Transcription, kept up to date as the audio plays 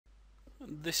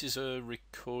This is a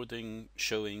recording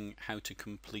showing how to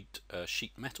complete a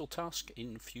sheet metal task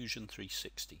in Fusion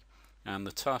 360. And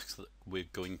the task that we're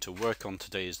going to work on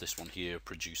today is this one here,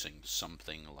 producing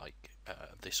something like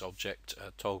this object,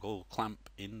 a toggle clamp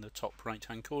in the top right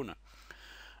hand corner.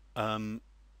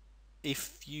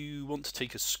 If you want to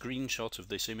take a screenshot of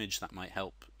this image, that might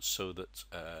help so that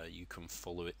you can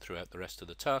follow it throughout the rest of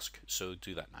the task, so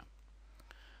do that now.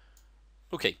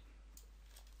 Okay.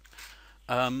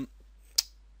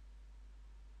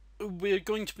 We're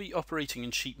going to be operating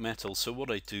in sheet metal, so what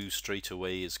I do straight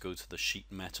away is go to the sheet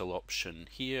metal option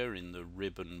here in the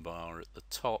ribbon bar at the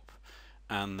top,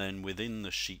 and then within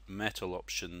the sheet metal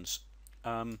options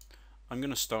I'm going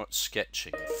to start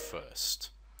sketching first.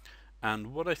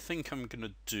 And what I think I'm going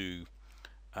to do,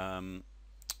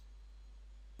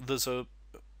 there's a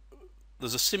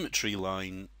symmetry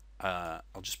line.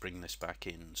 I'll just bring this back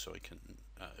in so I can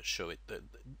show it.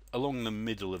 Along the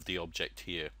middle of the object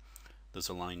here there's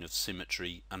a line of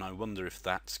symmetry, and I wonder if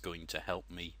that's going to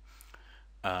help me.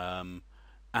 And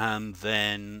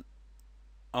then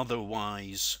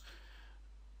otherwise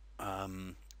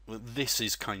this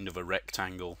is kind of a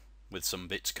rectangle with some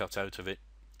bits cut out of it.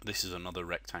 This is another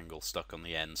rectangle stuck on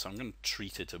the end, so I'm going to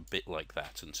treat it a bit like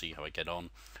that and see how I get on.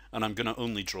 And I'm going to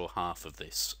only draw half of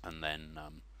this and then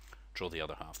draw the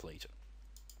other half later.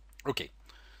 Okay,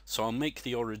 so I'll make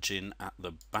the origin at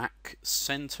the back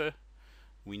center.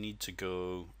 We need to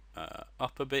go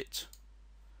up a bit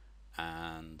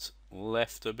and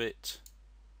left a bit.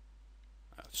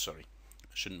 Sorry,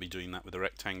 I shouldn't be doing that with a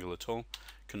rectangle at all.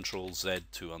 Control Z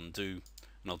to undo,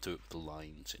 and I'll do it with the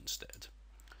lines instead.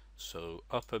 So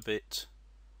up a bit,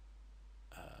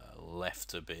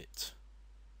 left a bit,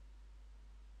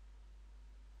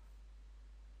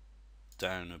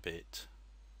 down a bit,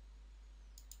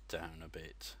 down a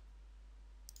bit,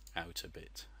 out a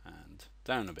bit, and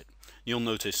down a bit. You'll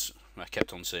notice I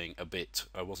kept on saying a bit.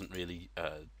 I wasn't really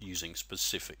using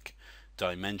specific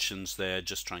dimensions there,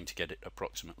 just trying to get it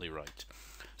approximately right.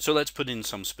 So let's put in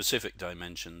some specific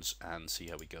dimensions and see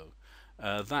how we go.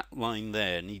 That line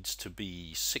there needs to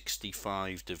be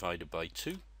 65 divided by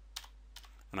 2,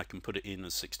 and I can put it in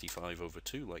as 65 over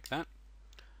 2 like that.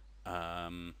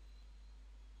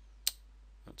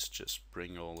 Let's just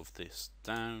bring all of this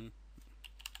down.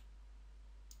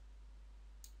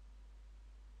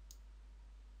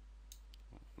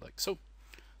 Like so.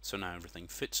 So now everything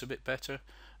fits a bit better.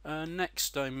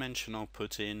 Next dimension I'll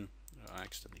put in, I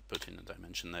accidentally put in a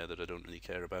dimension there that I don't really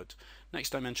care about.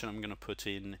 Next dimension I'm going to put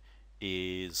in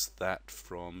is that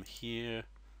from here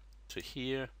to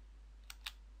here.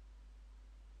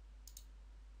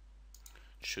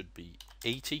 Should be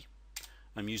 80.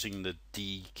 I'm using the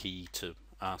D key to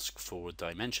ask for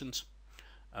dimensions.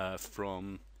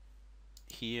 From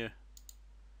here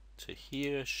to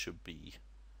here should be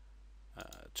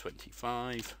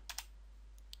 25,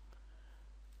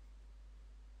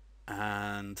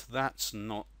 and that's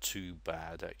not too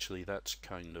bad actually. That's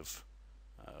kind of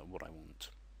what I want.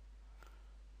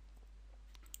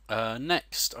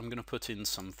 Next I'm going to put in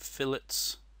some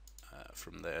fillets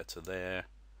from there to there,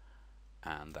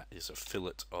 and that is a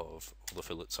fillet of, all the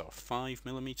fillets are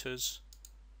 5mm.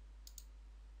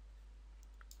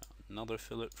 Another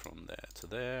fillet from there to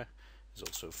there is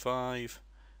also 5,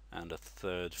 and a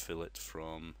third fillet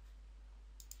from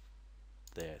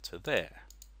there to there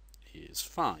is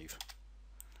 5.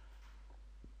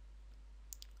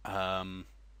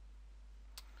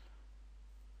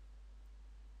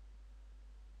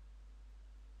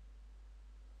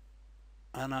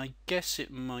 And I guess it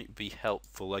might be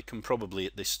helpful, I can probably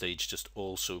at this stage just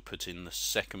also put in the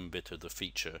second bit of the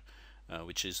feature,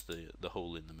 which is the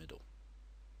hole in the middle,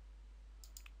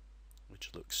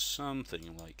 which looks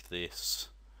something like this.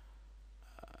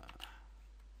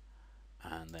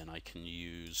 And then I can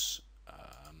use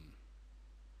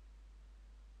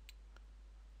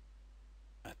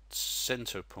a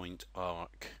center point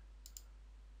arc.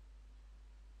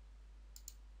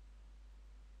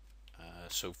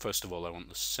 So first of all I want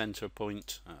the center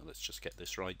point. Let's just get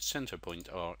this right. Center point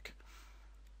arc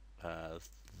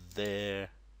there,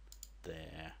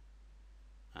 there,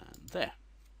 and there.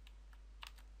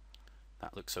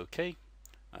 That looks okay.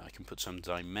 I can put some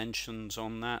dimensions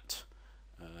on that.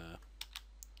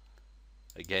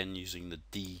 Again, using the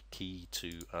D key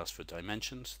to ask for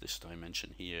dimensions. This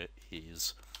dimension here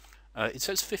is, it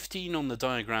says 15 on the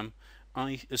diagram.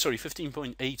 Sorry,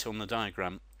 15.8 on the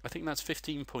diagram. I think that's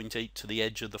 15.8 to the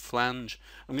edge of the flange.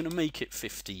 I'm going to make it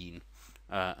 15,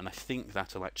 and I think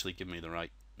that'll actually give me the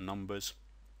right numbers.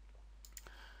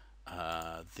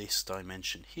 This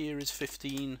dimension here is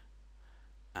 15,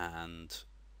 and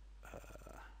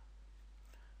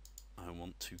I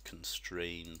want to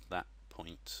constrain that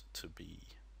point to be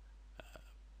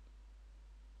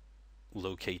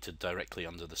located directly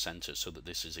under the center so that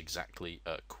this is exactly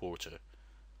a quarter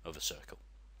of a circle.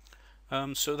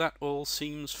 So that all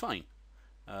seems fine.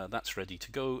 That's ready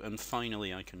to go, and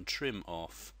finally I can trim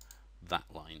off that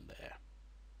line there.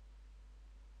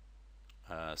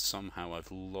 Somehow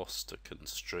I've lost a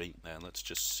constraint there. Let's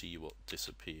just see what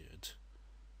disappeared.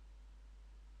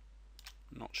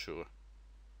 Not sure.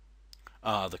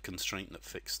 Ah, the constraint that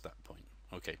fixed that point.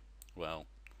 Okay, well,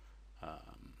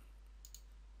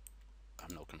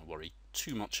 I'm not going to worry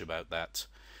too much about that.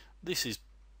 This is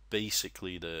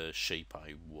basically the shape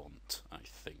I want, I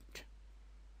think.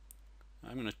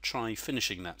 I'm going to try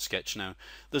finishing that sketch now.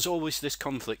 There's always this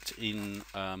conflict in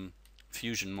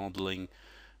Fusion modeling.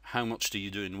 How much do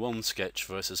you do in one sketch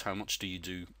versus how much do you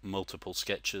do multiple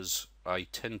sketches? I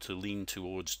tend to lean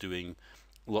towards doing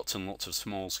lots and lots of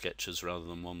small sketches rather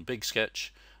than one big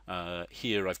sketch.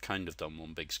 Here I've kind of done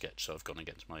one big sketch, so I've gone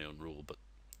against my own rule, but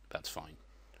that's fine.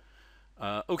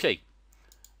 Okay,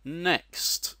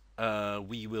 next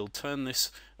we will turn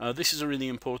this. This is a really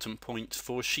important point.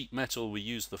 For sheet metal we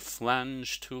use the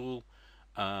flange tool,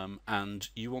 and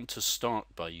you want to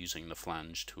start by using the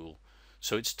flange tool.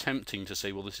 So it's tempting to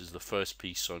say, well, this is the first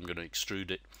piece, so I'm going to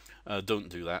extrude it. Don't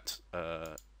do that.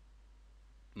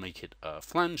 Make it a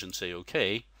flange and say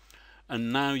OK.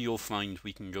 And now you'll find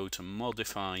we can go to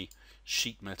Modify,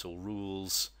 Sheet Metal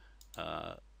Rules,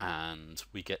 and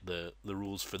we get the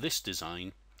rules for this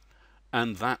design.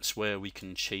 And that's where we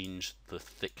can change the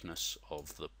thickness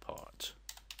of the part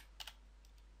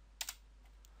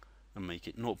and make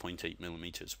it 0.8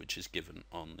 millimeters, which is given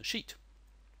on the sheet.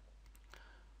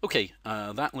 Okay,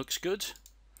 that looks good.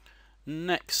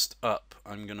 Next up,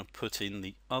 I'm going to put in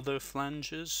the other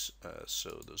flanges.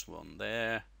 So there's one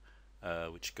there,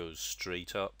 which goes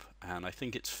straight up, and I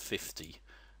think it's 50.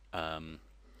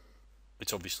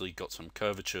 It's obviously got some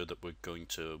curvature that we're going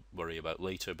to worry about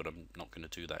later, but I'm not going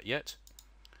to do that yet.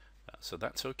 So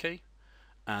that's okay.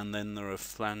 And then there are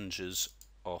flanges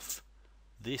off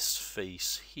this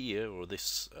face here, or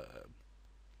this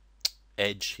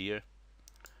edge here.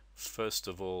 First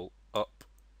of all, up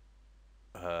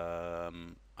a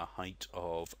height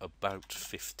of about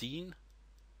 15,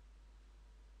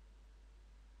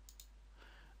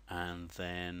 and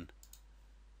then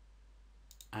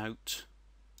out.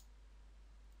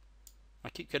 I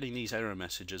keep getting these error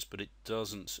messages, but it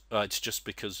doesn't. It's just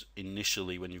because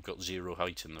initially when you've got zero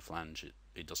height in the flange,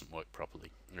 it doesn't work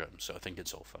properly. So I think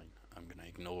it's all fine. I'm going to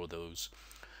ignore those.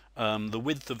 The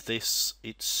width of this,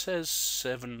 it says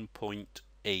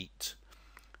 7.8.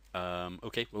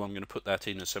 Okay, well, I'm going to put that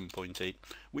in as 7.8.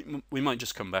 We might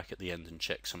just come back at the end and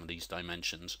check some of these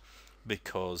dimensions,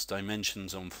 because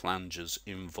dimensions on flanges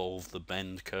involve the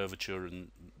bend curvature, and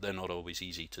they're not always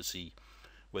easy to see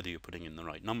whether you're putting in the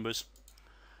right numbers.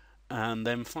 And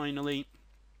then finally,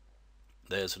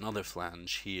 there's another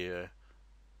flange here.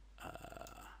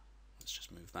 Let's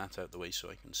just move that out of the way so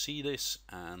I can see this,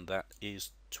 and that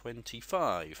is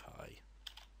 25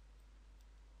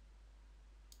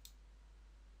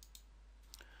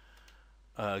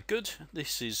 high. Good.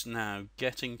 This is now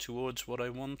getting towards what I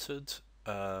wanted.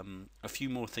 A few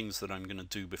more things that I'm going to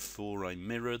do before I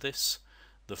mirror this.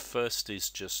 The first is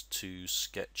just to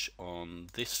sketch on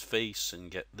this face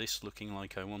and get this looking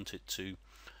like I want it to.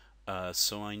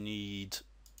 So I need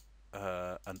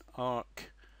an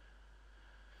arc.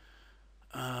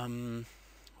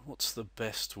 What's the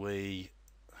best way?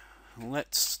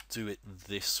 Let's do it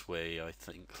this way, I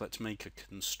think. Let's make a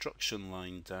construction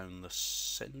line down the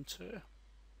center.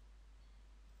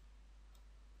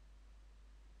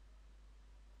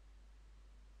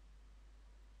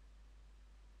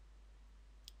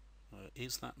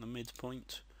 Is that the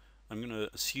midpoint? I'm going to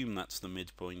assume that's the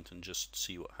midpoint and just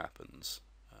see what happens.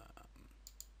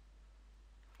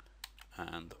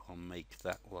 And I'll make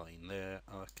that line there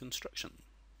a construction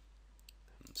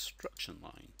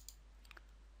line.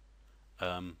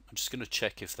 I'm just going to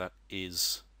check if that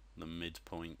is the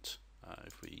midpoint.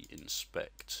 If we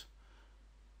inspect,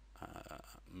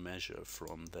 measure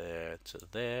from there to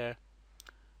there,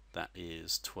 that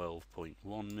is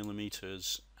 12.1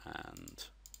 millimeters, and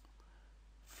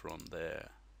from there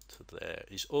to there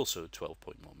is also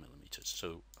 12.1 millimeters.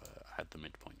 So I had the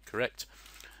midpoint correct.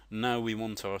 Now we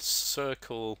want our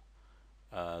circle.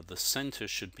 The center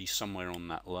should be somewhere on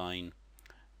that line,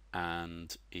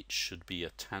 and it should be a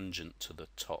tangent to the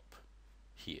top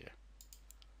here.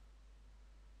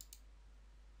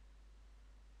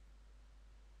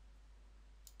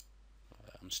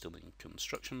 I'm still in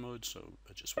construction mode, so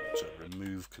I just want to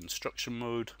remove construction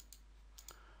mode.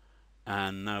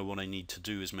 And now what I need to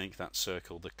do is make that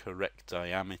circle the correct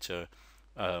diameter.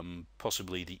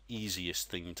 Possibly the easiest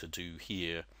thing to do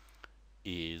here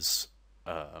is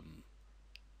can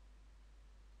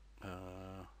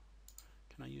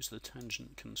I use the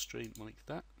tangent constraint like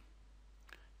that?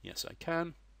 Yes, I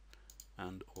can,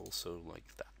 and also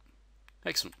like that.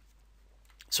 Excellent.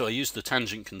 So I used the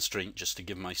tangent constraint just to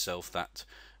give myself that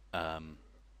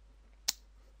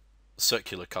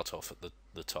circular cutoff at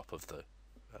the top of the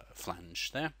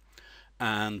flange there.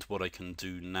 And what I can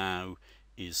do now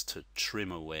is to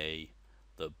trim away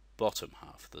the bottom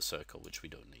half of the circle, which we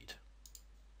don't need.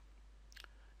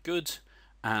 Good.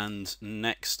 And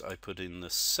next I put in the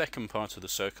second part of the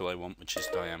circle I want, which is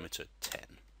diameter 10.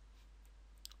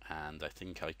 And I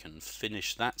think I can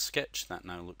finish that sketch. That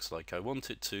now looks like I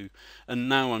want it to. And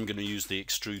now I'm going to use the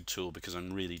extrude tool because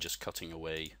I'm really just cutting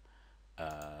away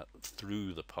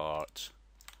through the part.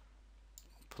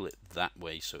 Pull it that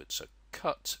way so it's a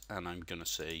cut, and I'm going to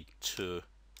say to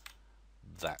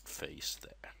that face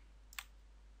there.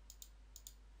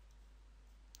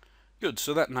 Good,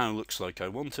 so that now looks like I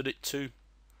wanted it to.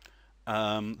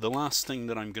 The last thing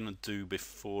that I'm going to do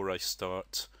before I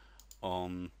start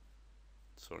on...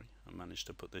 Sorry, I managed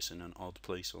to put this in an odd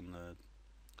place on the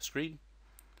screen.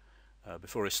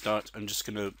 Before I start, I'm just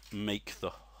going to make the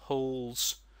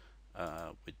holes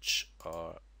which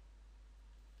are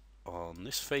on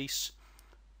this face.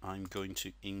 I'm going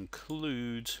to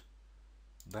include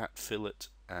that fillet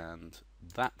and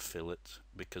that fillet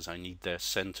because I need their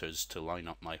centers to line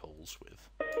up my holes with.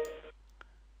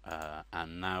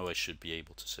 And now I should be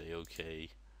able to say, okay,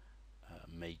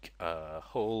 make a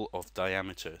hole of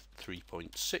diameter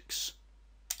 3.6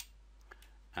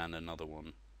 and another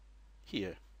one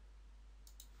here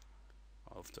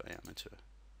of diameter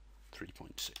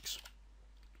 3.6.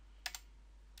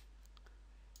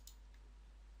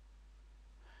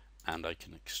 And I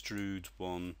can extrude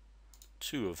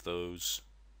two of those,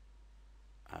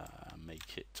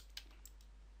 make it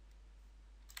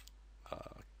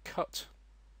cut,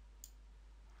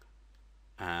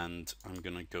 and I'm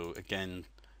going to go again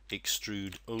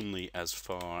extrude only as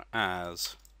far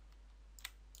as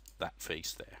that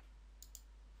face there.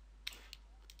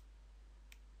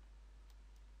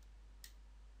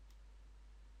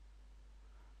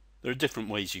 There are different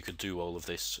ways you could do all of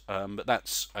this, but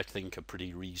that's, I think, a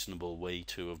pretty reasonable way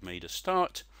to have made a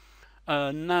start.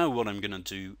 Now what I'm going to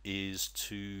do is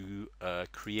to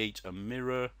create a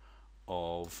mirror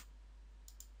of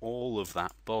all of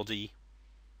that body,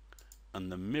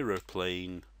 and the mirror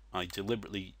plane, I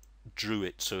deliberately drew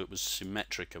it so it was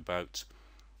symmetric about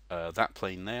that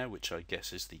plane there, which I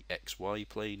guess is the XY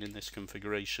plane in this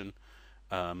configuration.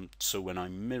 So when I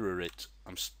mirror it,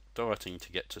 I'm starting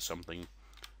to get to something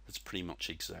that's pretty much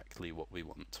exactly what we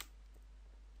want.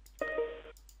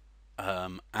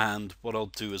 And what I'll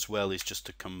do as well is just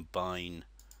to combine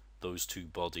those two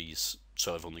bodies,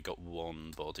 so I've only got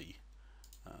one body.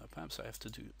 Perhaps I have to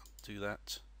do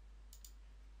that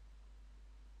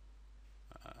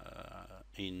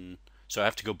so I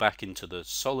have to go back into the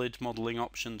solid modeling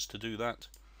options to do that.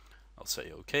 I'll say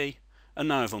OK, and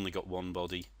now I've only got one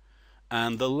body.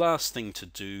 And the last thing to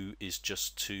do is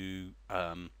just to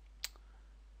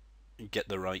get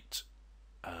the right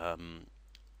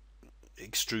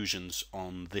extrusions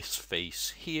on this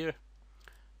face here,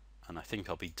 and I think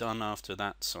I'll be done after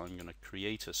that. So I'm going to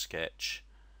create a sketch.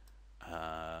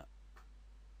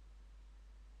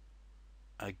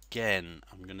 Again,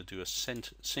 I'm going to do a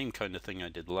same kind of thing I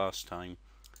did last time,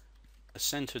 a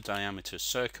center diameter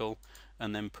circle,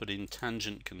 and then put in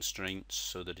tangent constraints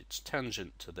so that it's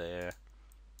tangent to there,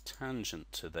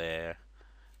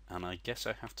 and I guess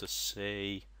I have to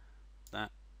say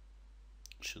that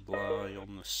should lie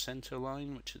on the center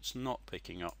line, which it's not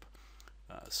picking up,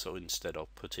 so instead I'll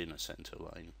put in a center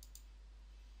line.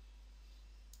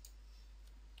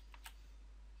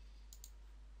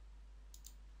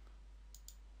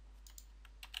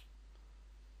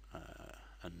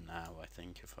 And now I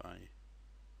think if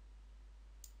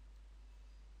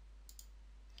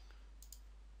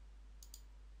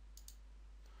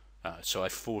so I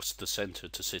forced the center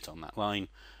to sit on that line,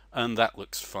 and that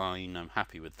looks fine. I'm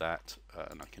happy with that,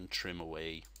 and I can trim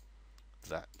away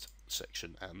that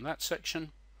section and that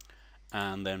section.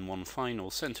 And then one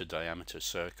final center diameter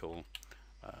circle,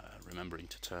 remembering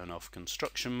to turn off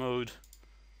construction mode.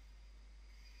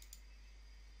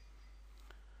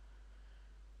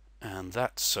 And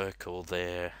that circle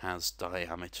there has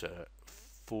diameter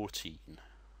 14.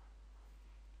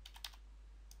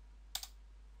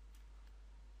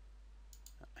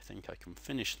 I think I can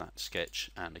finish that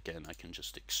sketch, and again I can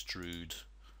just extrude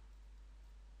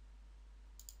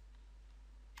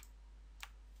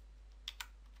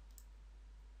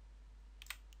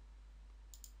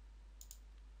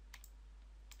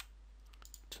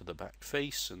to the back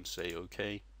face and say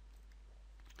OK.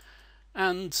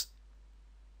 And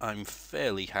I'm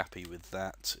fairly happy with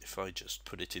that. If I just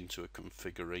put it into a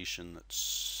configuration that's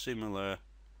similar.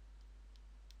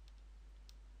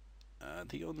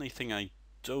 The only thing I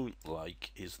don't like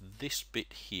is this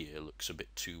bit here looks a bit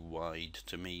too wide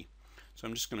to me. So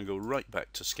I'm just going to go right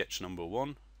back to sketch number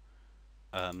 1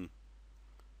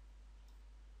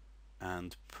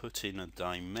 and put in a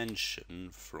dimension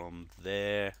from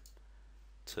there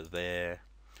to there,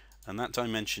 and that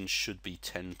dimension should be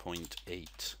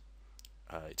 10.8.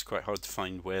 It's quite hard to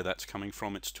find where that's coming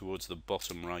from. It's towards the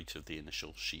bottom right of the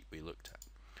initial sheet we looked at.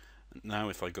 And now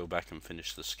if I go back and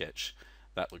finish the sketch,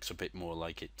 that looks a bit more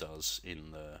like it does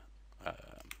in the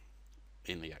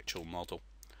actual model.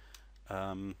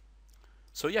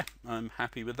 So yeah, I'm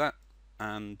happy with that,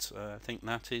 and I think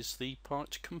that is the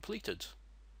part completed.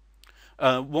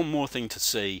 One more thing to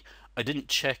say, I didn't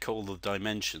check all the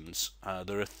dimensions.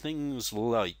 There are things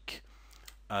like,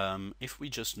 if we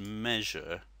just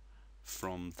measure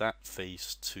from that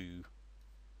face to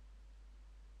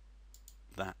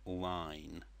that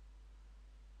line,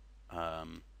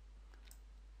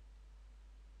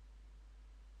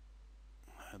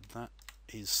 that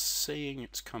is saying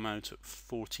it's come out at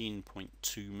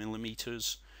 14.2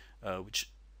 millimeters, which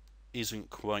isn't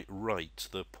quite right.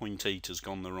 The 0.8 has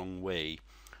gone the wrong way.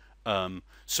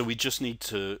 So we just need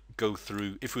to go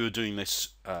through, if we were doing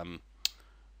this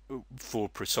for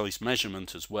precise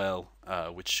measurement as well,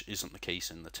 which isn't the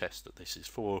case in the test that this is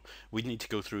for, we'd need to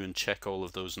go through and check all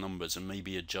of those numbers and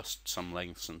maybe adjust some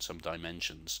lengths and some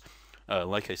dimensions.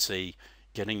 Like I say,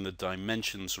 getting the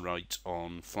dimensions right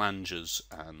on flanges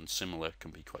and similar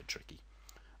can be quite tricky,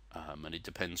 and it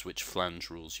depends which flange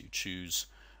rules you choose,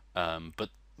 but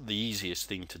the easiest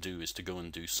thing to do is to go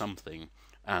and do something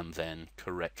and then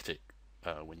correct it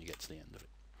when you get to the end of it.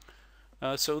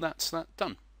 So that's that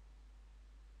done.